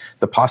and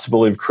the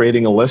possibility of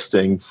creating a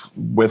listing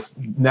with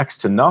next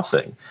to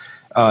nothing,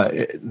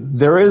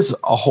 there is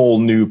a whole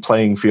new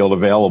playing field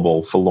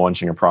available for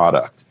launching a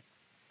product.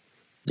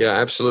 Yeah,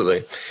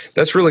 absolutely.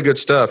 That's really good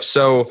stuff.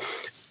 So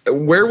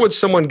where would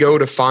someone go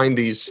to find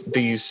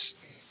these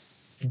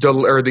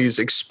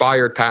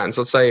expired patents?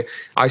 Let's say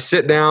I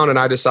sit down and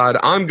I decide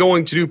I'm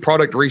going to do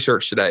product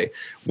research today.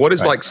 What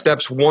is like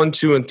steps 1,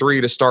 2, and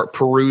 3 to start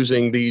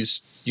perusing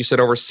these, you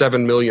said over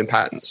 7 million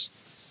patents?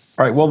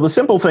 All right. Well, the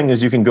simple thing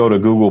is you can go to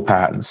Google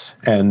Patents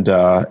and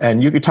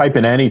you could type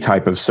in any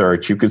type of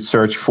search. You could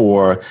search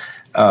for,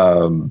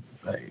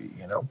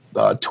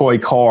 toy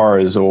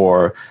cars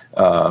or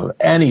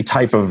any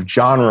type of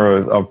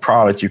genre of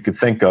product you could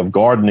think of,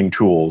 gardening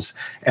tools,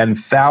 and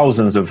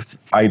thousands of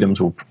items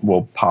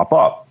will pop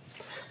up.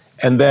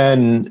 And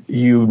then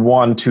you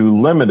want to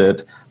limit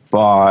it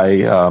by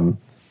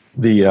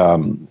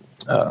the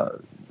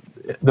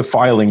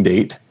filing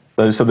date.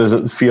 So there's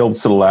a field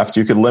to the left.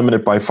 You could limit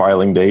it by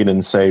filing date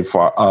and say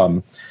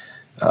filed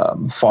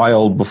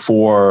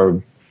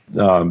before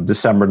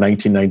December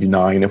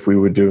 1999 if we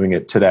were doing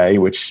it today,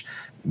 which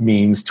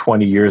means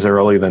 20 years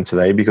earlier than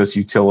today because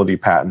utility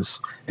patents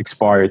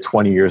expired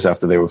 20 years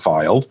after they were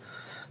filed.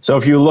 So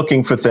if you're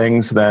looking for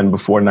things then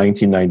before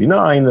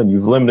 1999, then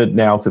you've limited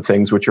now to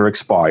things which are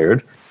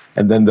expired,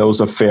 and then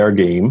those are fair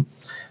game.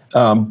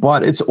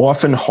 But it's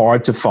often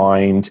hard to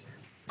find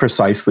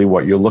precisely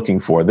what you're looking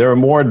for. There are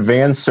more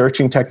advanced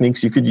searching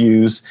techniques you could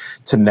use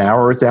to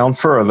narrow it down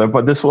further,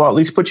 but this will at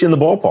least put you in the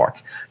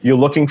ballpark. You're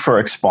looking for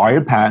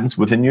expired patents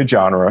within your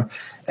genre,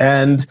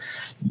 and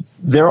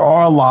there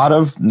are a lot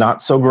of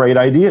not so great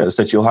ideas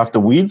that you'll have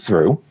to weed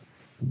through,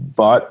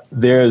 but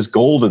there's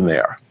gold in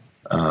there.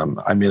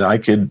 I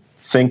could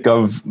think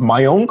of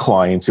my own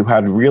clients who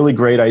had really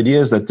great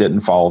ideas that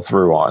didn't follow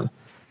through on.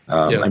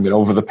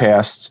 Over the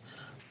past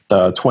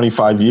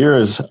 25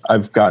 years,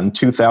 I've gotten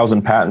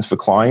 2,000 patents for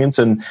clients,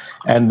 and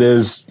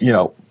there's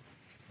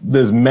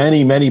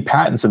many, many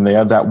patents in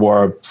there that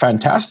were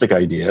fantastic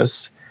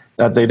ideas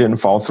that they didn't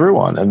follow through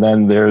on. And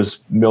then there's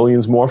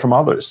millions more from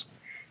others.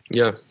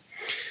 Yeah.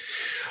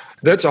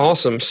 That's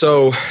awesome.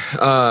 So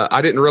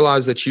I didn't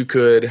realize that you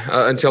could,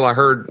 until I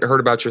heard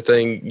about your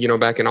thing,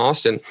 back in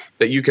Austin,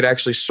 that you could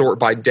actually sort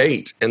by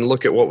date and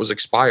look at what was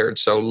expired.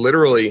 So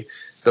literally,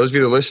 those of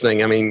you that are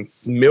listening,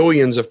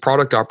 millions of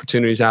product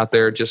opportunities out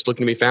there just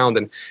looking to be found.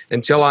 And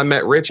until I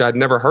met Rich, I'd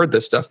never heard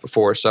this stuff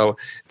before. So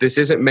this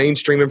isn't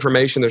mainstream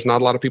information. There's not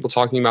a lot of people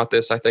talking about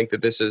this. I think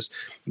that this is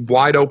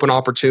wide open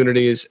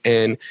opportunities.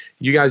 And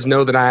you guys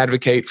know that I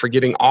advocate for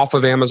getting off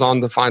of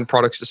Amazon to find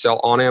products to sell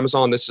on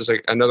Amazon. This is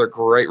another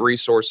great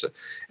resource.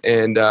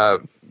 And I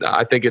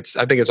think it's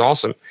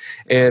awesome.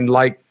 And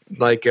like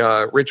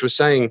Rich was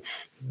saying,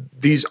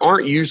 these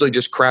aren't usually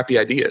just crappy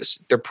ideas.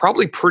 They're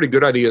probably pretty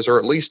good ideas, or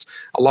at least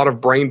a lot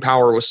of brain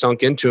power was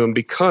sunk into them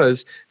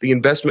because the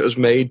investment was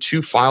made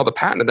to file the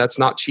patent. And that's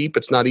not cheap.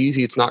 It's not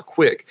easy. It's not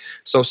quick.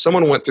 So if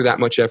someone went through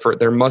that much effort,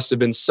 there must have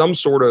been some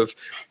sort of,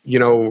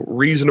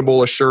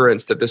 reasonable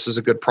assurance that this is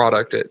a good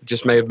product. It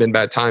just may have been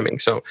bad timing.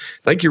 So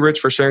thank you, Rich,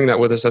 for sharing that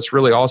with us. That's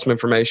really awesome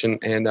information.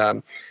 And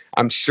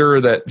I'm sure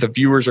that the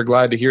viewers are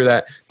glad to hear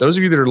that. Those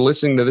of you that are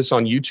listening to this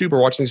on YouTube or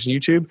watching this on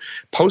YouTube,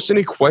 post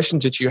any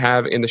questions that you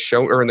have in the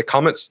show or in the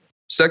comments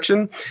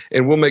section,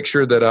 and we'll make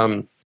sure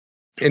that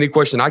any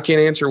question I can't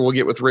answer, we'll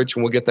get with Rich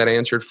and we'll get that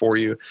answered for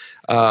you.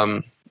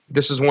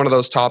 This is one of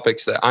those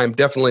topics that I'm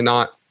definitely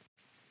not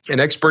an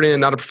expert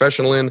in, not a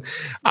professional in.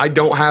 I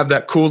don't have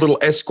that cool little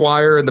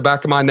Esquire in the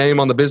back of my name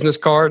on the business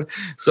card.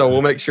 So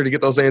we'll make sure to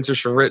get those answers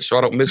from Rich so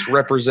I don't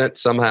misrepresent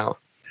somehow.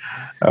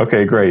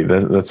 Okay, great.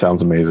 That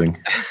sounds amazing.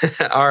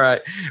 All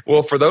right.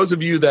 Well, for those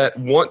of you that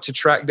want to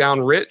track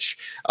down Rich,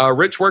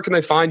 Rich, where can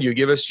they find you?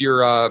 Give us your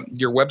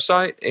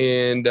website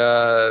and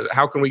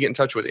how can we get in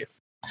touch with you?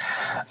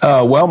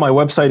 Well, my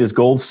website is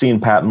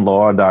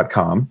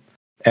goldsteinpatentlaw.com.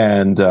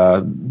 And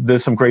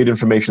there's some great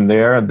information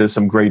there. There's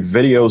some great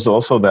videos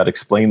also that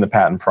explain the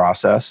patent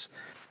process.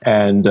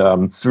 And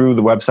through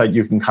the website,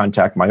 you can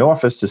contact my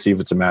office to see if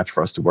it's a match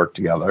for us to work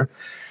together.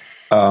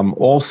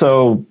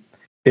 Also,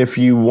 if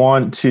you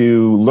want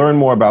to learn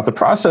more about the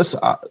process,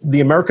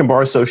 the American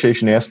Bar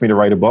Association asked me to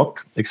write a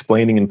book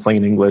explaining in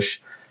plain English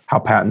how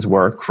patents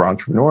work for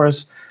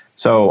entrepreneurs.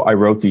 So I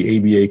wrote the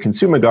ABA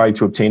Consumer Guide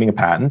to Obtaining a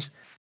Patent,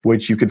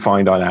 which you could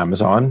find on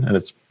Amazon, and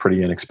it's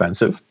pretty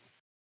inexpensive.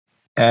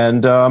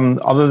 And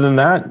other than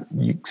that,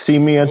 you see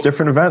me at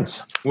different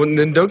events. Well,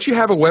 then don't you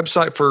have a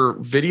website for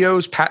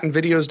videos,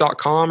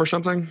 patentvideos.com or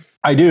something?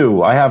 I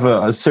do. I have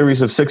a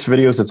series of 6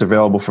 videos that's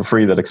available for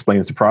free that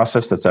explains the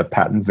process. That's at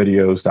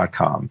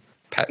patentvideos.com.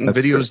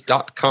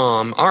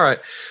 Patentvideos.com. All right.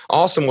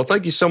 Awesome. Well,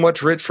 thank you so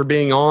much, Rich, for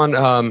being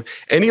on.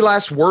 Any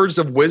last words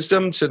of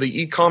wisdom to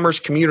the e-commerce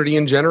community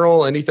in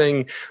general?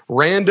 Anything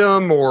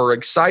random or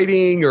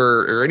exciting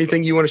or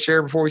anything you want to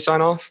share before we sign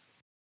off?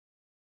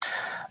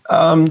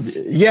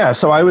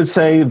 So I would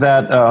say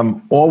that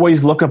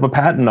always look up a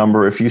patent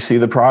number if you see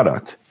the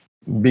product,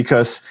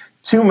 because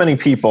too many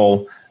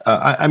people,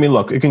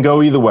 look, it can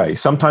go either way.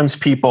 Sometimes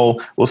people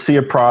will see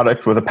a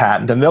product with a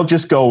patent and they'll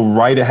just go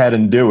right ahead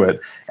and do it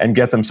and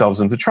get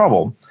themselves into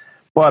trouble.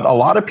 But a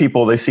lot of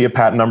people, they see a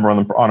patent number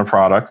on a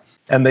product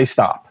and they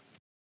stop.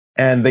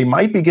 And they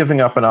might be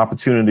giving up an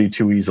opportunity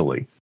too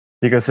easily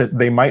because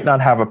they might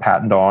not have a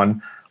patent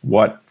on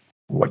what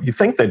you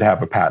think they'd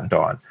have a patent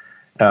on.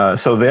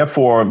 So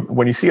therefore,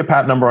 when you see a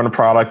patent number on a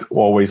product,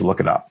 always look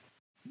it up.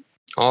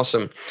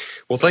 Awesome.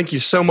 Well, thank you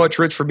so much,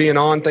 Rich, for being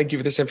on. Thank you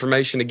for this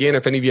information. Again,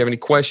 if any of you have any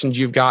questions,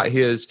 you've got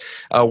his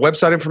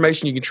website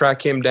information. You can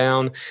track him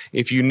down.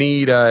 If you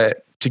need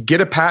to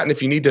get a patent,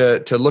 if you need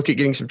to look at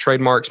getting some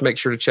trademarks, make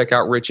sure to check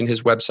out Rich and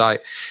his website.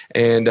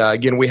 And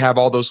again, we have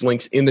all those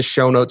links in the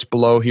show notes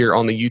below here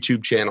on the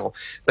YouTube channel.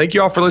 Thank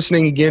you all for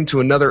listening again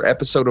to another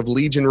episode of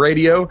Legion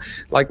Radio.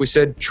 Like we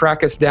said,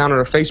 track us down in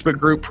our Facebook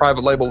group,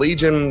 Private Label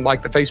Legion,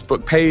 like the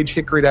Facebook page,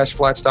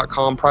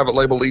 hickory-flats.com,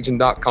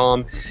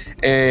 privatelabellegion.com.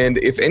 And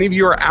if any of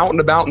you are out and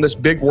about in this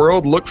big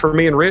world, look for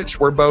me and Rich.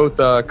 We're both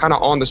kind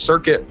of on the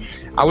circuit,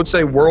 I would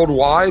say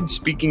worldwide,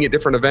 speaking at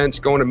different events,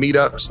 going to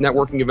meetups,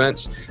 networking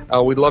events.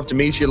 We'd love to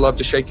meet you, love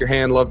to shake your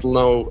hand, love to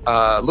know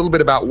a little bit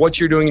about what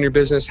you're doing in your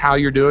business, how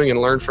you're doing, and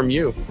learn from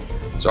you.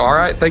 So, all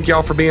right, thank you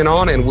all for being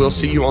on, and we'll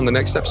see you on the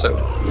next episode.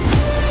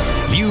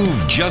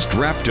 You've just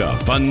wrapped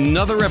up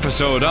another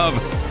episode of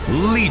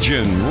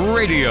Legion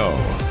Radio,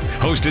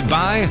 hosted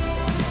by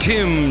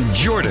Tim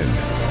Jordan.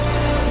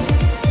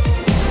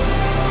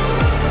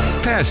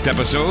 Past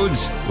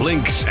episodes,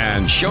 links,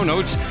 and show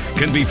notes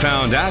can be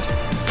found at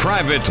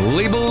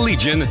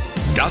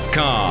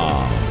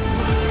privatelabellegion.com.